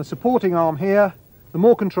on the supporting arm here, the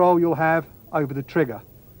more control you'll have over the trigger.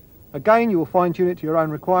 Again, you will fine tune it to your own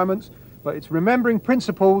requirements, but it's remembering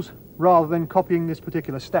principles rather than copying this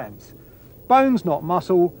particular stance. Bones, not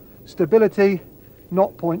muscle. Stability,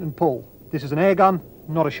 not point and pull. This is an air gun,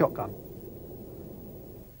 not a shotgun.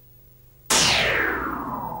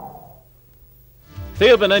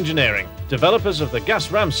 Theoben Engineering, developers of the gas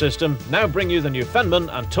ram system, now bring you the new Fenman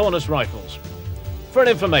and Taunus rifles. For an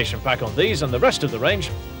information pack on these and the rest of the range,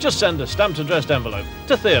 just send a stamped addressed envelope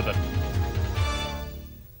to Theoben.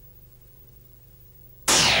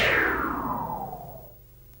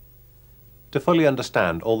 To fully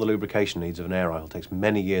understand all the lubrication needs of an air rifle takes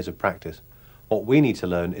many years of practice. What we need to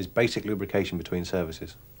learn is basic lubrication between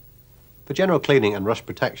services. For general cleaning and rust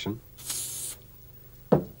protection,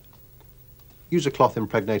 use a cloth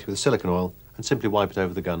impregnated with silicone oil and simply wipe it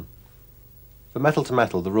over the gun. For metal to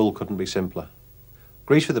metal, the rule couldn't be simpler.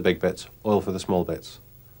 Grease for the big bits, oil for the small bits.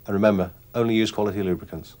 And remember, only use quality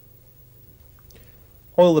lubricants.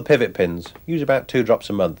 Oil the pivot pins. Use about 2 drops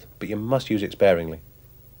a month, but you must use it sparingly.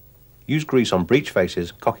 Use grease on breech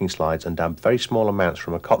faces, cocking slides, and dab very small amounts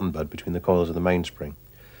from a cotton bud between the coils of the mainspring.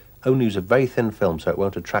 Only use a very thin film so it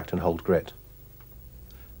won't attract and hold grit.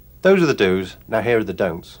 Those are the do's, now here are the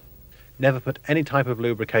don'ts. Never put any type of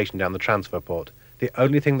lubrication down the transfer port. The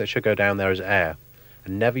only thing that should go down there is air.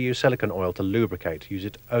 And never use silicone oil to lubricate. Use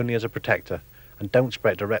it only as a protector. And don't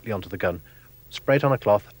spray it directly onto the gun. Spray it on a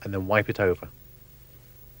cloth and then wipe it over.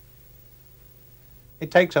 It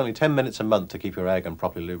takes only 10 minutes a month to keep your airgun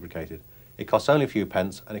properly lubricated. It costs only a few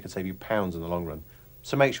pence and it can save you pounds in the long run.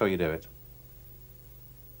 So make sure you do it.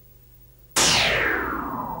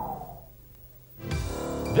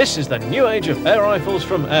 This is the new age of air rifles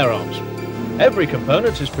from Air Arms. Every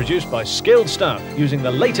component is produced by skilled staff using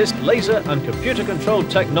the latest laser and computer-controlled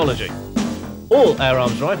technology. All Air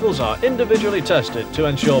Arms rifles are individually tested to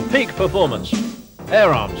ensure peak performance.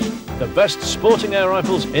 Air Arms, the best sporting air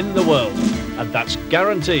rifles in the world, and that's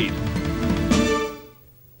guaranteed.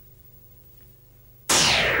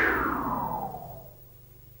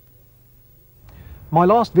 My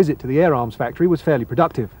last visit to the Air Arms factory was fairly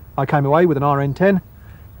productive. I came away with an RN10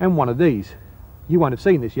 and one of these. You won't have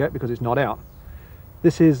seen this yet because it's not out.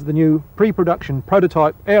 This is the new pre-production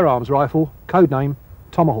prototype Air Arms rifle, codename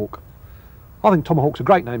Tomahawk. I think Tomahawk's a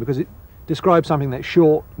great name because it describes something that's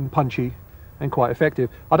short and punchy and quite effective.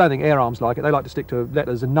 I don't think Air Arms like it. They like to stick to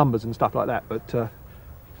letters and numbers and stuff like that, but as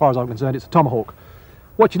far as I'm concerned, it's a Tomahawk.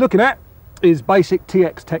 What you're looking at is basic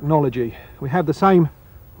TX technology. We have the same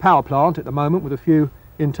power plant at the moment with a few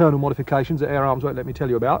internal modifications that Air Arms won't let me tell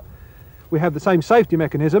you about. We have the same safety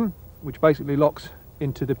mechanism, which basically locks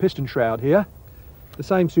into the piston shroud here, the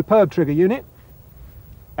same superb trigger unit,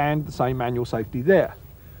 and the same manual safety there.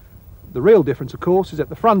 The real difference, of course, is at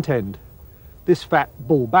the front end. This fat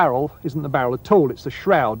bull barrel isn't the barrel at all, it's the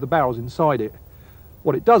shroud, the barrel's inside it.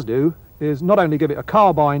 What it does do is not only give it a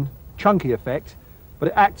carbine chunky effect, but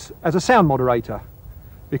it acts as a sound moderator,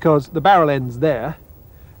 because the barrel ends there,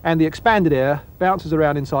 and the expanded air bounces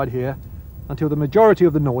around inside here until the majority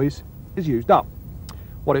of the noise is used up.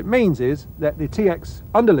 What it means is that the TX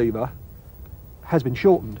underlever has been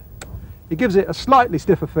shortened. It gives it a slightly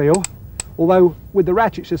stiffer feel, although with the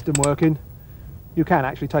ratchet system working, you can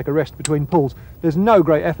actually take a rest between pulls. There's no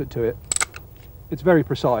great effort to it. It's very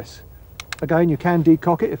precise. Again, you can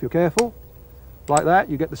decock it if you're careful. Like that,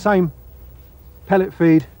 you get the same pellet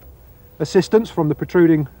feed assistance from the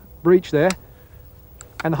protruding breech there,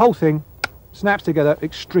 and the whole thing snaps together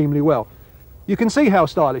extremely well. You can see how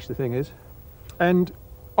stylish the thing is, and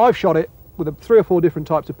I've shot it with 3 or 4 different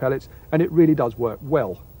types of pellets, and it really does work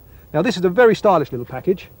well. Now this is a very stylish little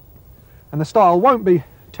package, and the style won't be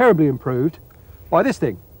terribly improved by this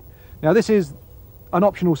thing. Now this is an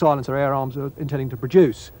optional silencer Air Arms are intending to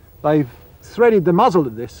produce. They've threaded the muzzle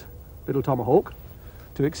of this little tomahawk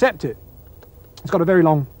to accept it. It's got a very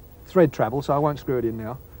long thread travel, so I won't screw it in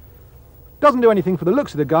now. Doesn't do anything for the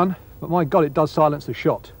looks of the gun, but my God, it does silence the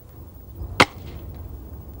shot.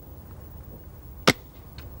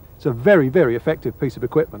 It's a very, very effective piece of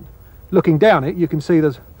equipment. Looking down it, you can see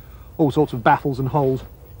there's all sorts of baffles and holes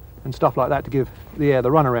and stuff like that to give the air the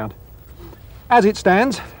runaround. As it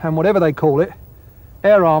stands, and whatever they call it,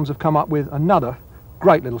 Air Arms have come up with another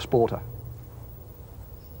great little sporter.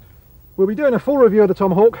 We'll be doing a full review of the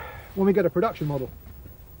Tomahawk when we get a production model,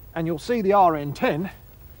 and you'll see the RN10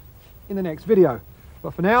 in the next video.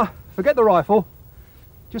 But for now, forget the rifle,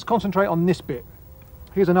 just concentrate on this bit.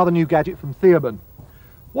 Here's another new gadget from Theoben.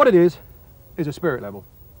 What it is a spirit level,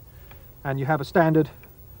 and you have a standard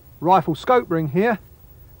rifle scope ring here,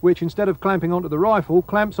 which instead of clamping onto the rifle,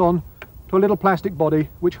 clamps on to a little plastic body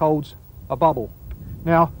which holds a bubble.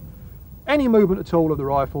 Now, any movement at all of the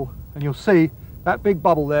rifle, and you'll see that big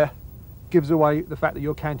bubble there gives away the fact that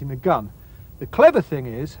you're canting the gun. The clever thing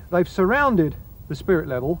is they've surrounded the spirit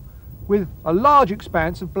level with a large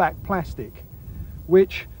expanse of black plastic,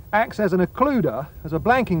 which acts as an occluder, as a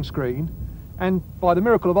blanking screen, and by the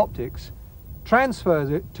miracle of optics,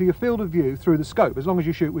 transfers it to your field of view through the scope, as long as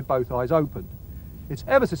you shoot with both eyes open. It's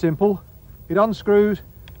ever so simple. It unscrews,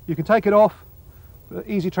 you can take it off,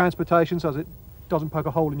 easy transportation so it doesn't poke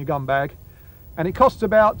a hole in your gun bag, and it costs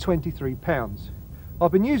about £23.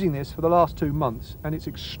 I've been using this for the last 2 months, and it's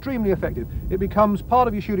extremely effective. It becomes part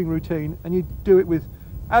of your shooting routine, and you do it with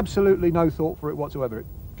absolutely no thought for it whatsoever. It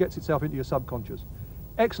gets itself into your subconscious.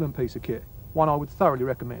 Excellent piece of kit, one I would thoroughly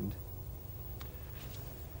recommend.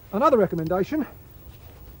 Another recommendation,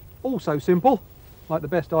 also simple, like the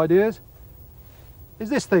best ideas, is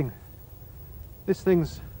this thing. This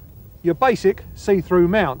thing's your basic see-through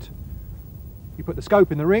mount. You put the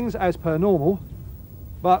scope in the rings as per normal,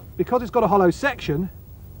 but because it's got a hollow section,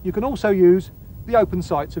 you can also use the open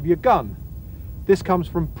sights of your gun. This comes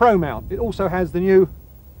from ProMount. It also has the new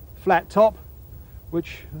flat top,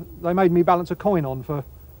 which they made me balance a coin on for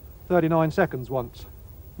 39 seconds once.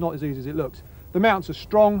 Not as easy as it looks. The mounts are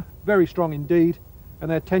strong, very strong indeed, and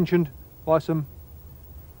they're tensioned by some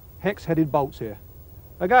hex-headed bolts here.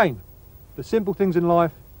 Again, the simple things in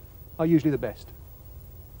life are usually the best.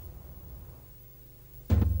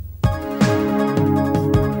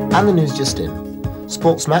 And the news just in.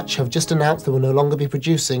 Sportsmatch have just announced they will no longer be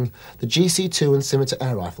producing the GC2 and Scimitar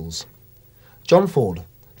air rifles. John Ford,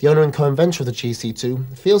 the owner and co-inventor of the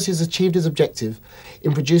GC2, feels he has achieved his objective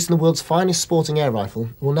in producing the world's finest sporting air rifle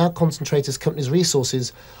and will now concentrate his company's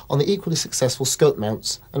resources on the equally successful scope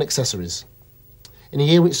mounts and accessories. In a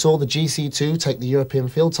year which saw the GC2 take the European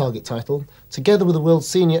Field Target title, together with the World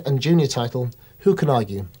Senior and Junior title, who can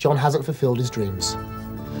argue John hasn't fulfilled his dreams?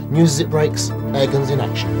 News as it breaks, Airguns in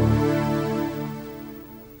Action.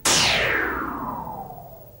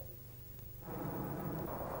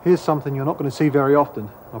 Here's something you're not going to see very often,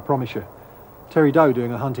 I promise you. Terry Doe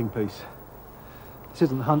doing a hunting piece. This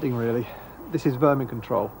isn't hunting really, this is vermin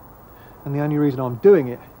control. And the only reason I'm doing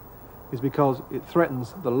it is because it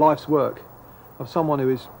threatens the life's work of someone who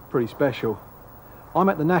is pretty special. I'm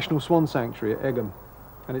at the National Swan Sanctuary at Egham,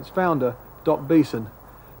 and its founder, Doc Beeson,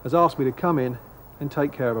 has asked me to come in and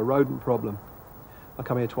take care of a rodent problem. I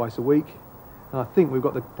come here twice a week, and I think we've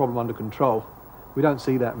got the problem under control. We don't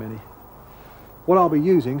see that many. What I'll be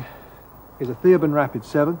using is a Theoben Rapid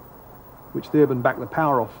 7, which Theoben backed the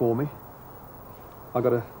power off for me. I've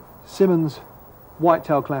got a Simmons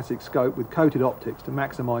Whitetail Classic scope with coated optics to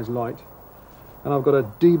maximise light, and I've got a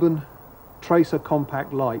Deben Tracer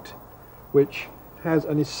Compact Light, which has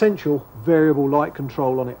an essential variable light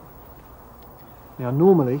control on it. Now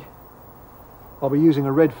normally I'll be using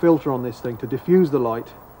a red filter on this thing to diffuse the light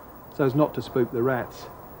so as not to spook the rats.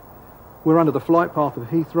 We're under the flight path of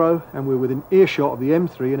Heathrow, and we're within earshot of the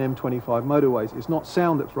M3 and M25 motorways. It's not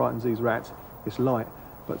sound that frightens these rats, it's light.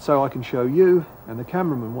 But so I can show you and the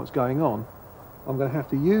cameraman what's going on, I'm going to have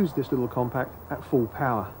to use this little compact at full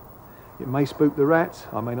power. It may spook the rats,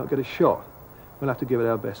 I may not get a shot. We'll have to give it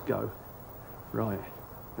our best go. Right,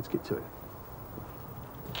 let's get to it.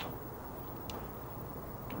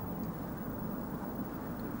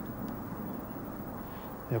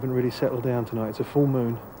 They haven't really settled down tonight. It's a full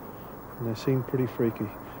moon and they seem pretty freaky.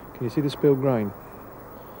 Can you see the spilled grain?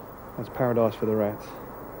 That's paradise for the rats.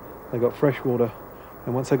 They got fresh water,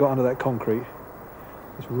 and once they got under that concrete,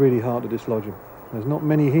 it's really hard to dislodge them. There's not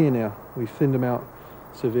many here now. We've thinned them out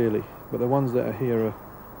severely, but the ones that are here are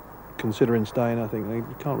considering staying. I think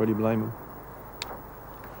you can't really blame them.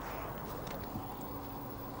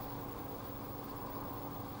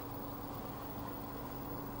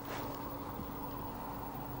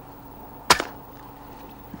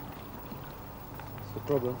 That's the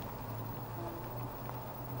problem.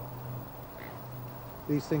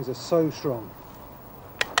 These things are so strong.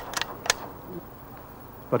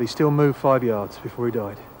 But he still moved 5 yards before he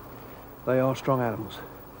died. They are strong animals.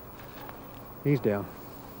 He's down.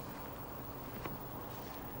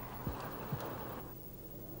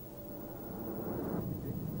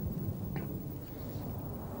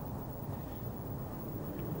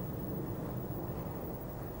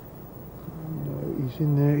 No, he's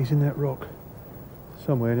in there, he's in that rock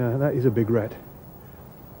somewhere. Now that is a big rat.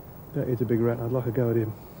 That is a big rat. I'd like a go at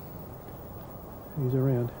him. He's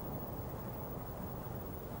around.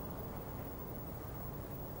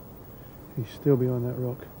 He's still behind that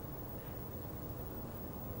rock.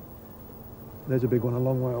 There's a big one a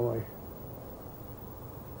long way away.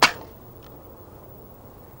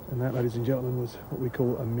 And that, ladies and gentlemen, was what we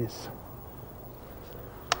call a miss.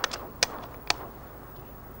 It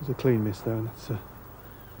was a clean miss though, and that's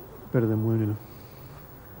better than wounding him.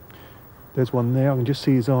 There's one there. I can just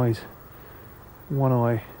see his eyes. One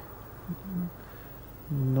eye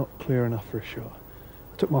not clear enough for a shot.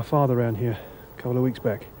 I took my father around here a couple of weeks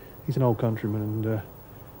back. He's an old countryman, and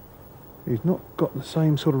he's not got the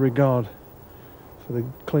same sort of regard for the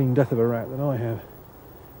clean death of a rat that I have.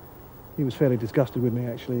 He was fairly disgusted with me,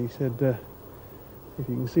 actually. He said, if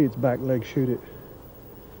you can see its back leg, shoot it.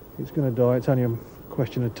 It's going to die. It's only a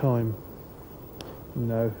question of time.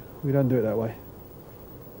 No, we don't do it that way.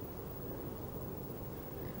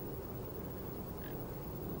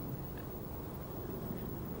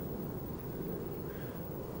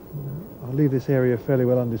 I'll leave this area fairly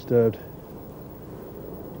well undisturbed.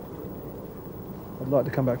 I'd like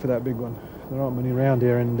to come back for that big one. There aren't many around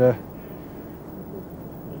here, and I'd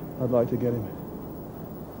like to get him.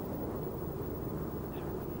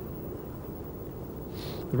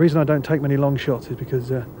 The reason I don't take many long shots is because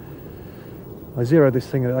I zero this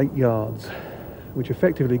thing at 8 yards, which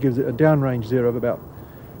effectively gives it a downrange zero of about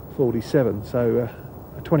 47. So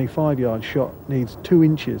a 25-yard shot needs 2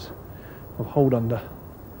 inches of hold under.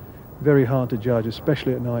 Very hard to judge,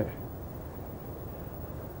 especially at night.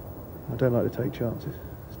 I don't like to take chances.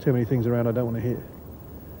 There's too many things around I don't want to hit.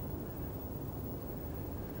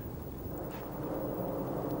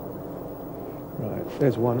 Right,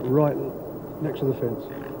 there's one right next to the fence.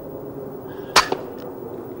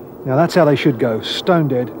 Now that's how they should go. Stone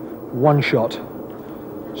dead, one shot,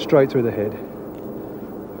 straight through the head.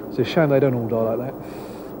 It's a shame they don't all die like that.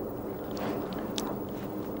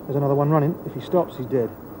 There's another one running. If he stops, he's dead.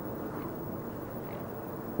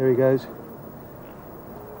 There he goes.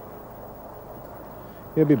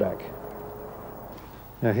 He'll be back.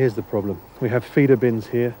 Now here's the problem. We have feeder bins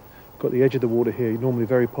here. Got the edge of the water here, normally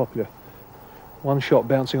very popular. One shot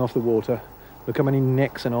bouncing off the water. Look how many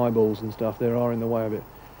necks and eyeballs and stuff there are in the way of it.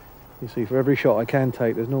 You see, for every shot I can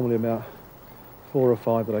take, there's normally about 4 or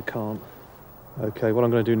 5 that I can't. Okay, what I'm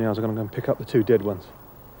going to do now is I'm going to go and pick up the 2 dead ones.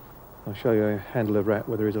 I'll show you how to handle a rat,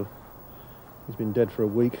 whether he's been dead for a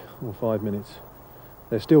week or 5 minutes.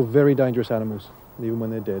 They're still very dangerous animals, even when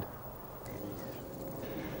they're dead.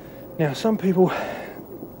 Now, some people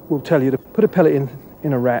will tell you to put a pellet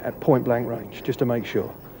in a rat at point blank range, just to make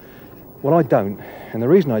sure. Well, I don't, and the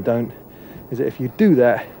reason I don't is that if you do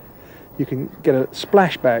that, you can get a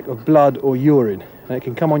splashback of blood or urine, and it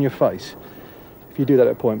can come on your face if you do that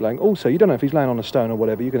at point blank. Also, you don't know if he's laying on a stone or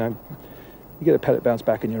whatever, you get a pellet bounce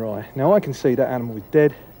back in your eye. Now, I can see that animal is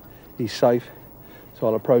dead, he's safe, so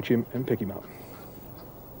I'll approach him and pick him up.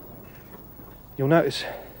 You'll notice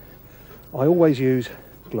I always use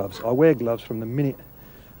gloves. I wear gloves from the minute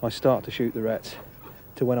I start to shoot the rats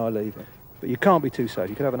to when I leave it. But you can't be too safe.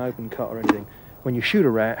 You could have an open cut or anything. When you shoot a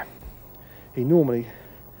rat, he normally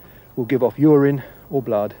will give off urine or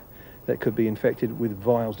blood that could be infected with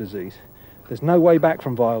Weil's disease. There's no way back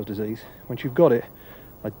from Weil's disease. Once you've got it,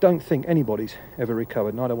 I don't think anybody's ever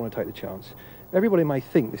recovered, and I don't want to take the chance. Everybody may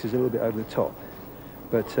think this is a little bit over the top,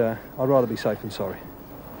 but I'd rather be safe than sorry.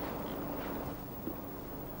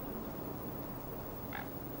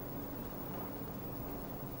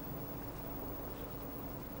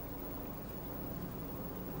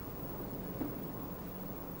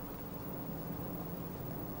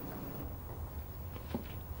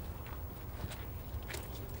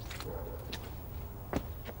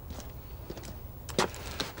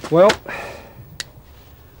 Well,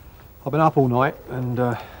 I've been up all night,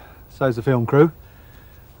 and so's the film crew,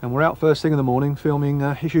 and we're out first thing in the morning filming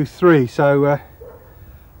issue 3. So,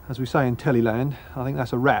 as we say in Tellyland, I think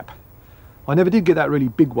that's a wrap. I never did get that really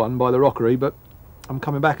big one by the Rockery, but I'm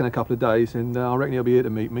coming back in a couple of days, and I reckon he'll be here to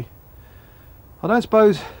meet me. I don't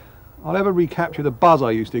suppose I'll ever recapture the buzz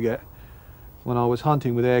I used to get when I was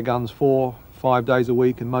hunting with air guns 4-5 days a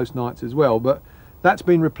week and most nights as well, but that's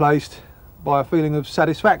been replaced by a feeling of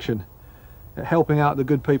satisfaction at helping out the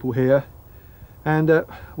good people here, and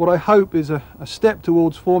what I hope is a step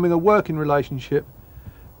towards forming a working relationship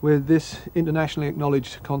with this internationally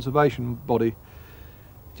acknowledged conservation body.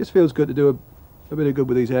 It just feels good to do a bit of good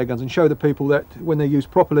with these air guns and show the people that when they're used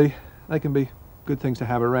properly they can be good things to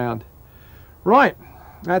have around. Right,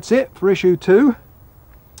 that's it for issue 2.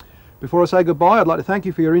 Before I say goodbye, I'd like to thank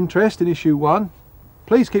you for your interest in issue 1.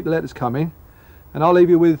 Please keep the letters coming, and I'll leave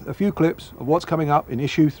you with a few clips of what's coming up in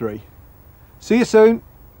issue 3. See you soon.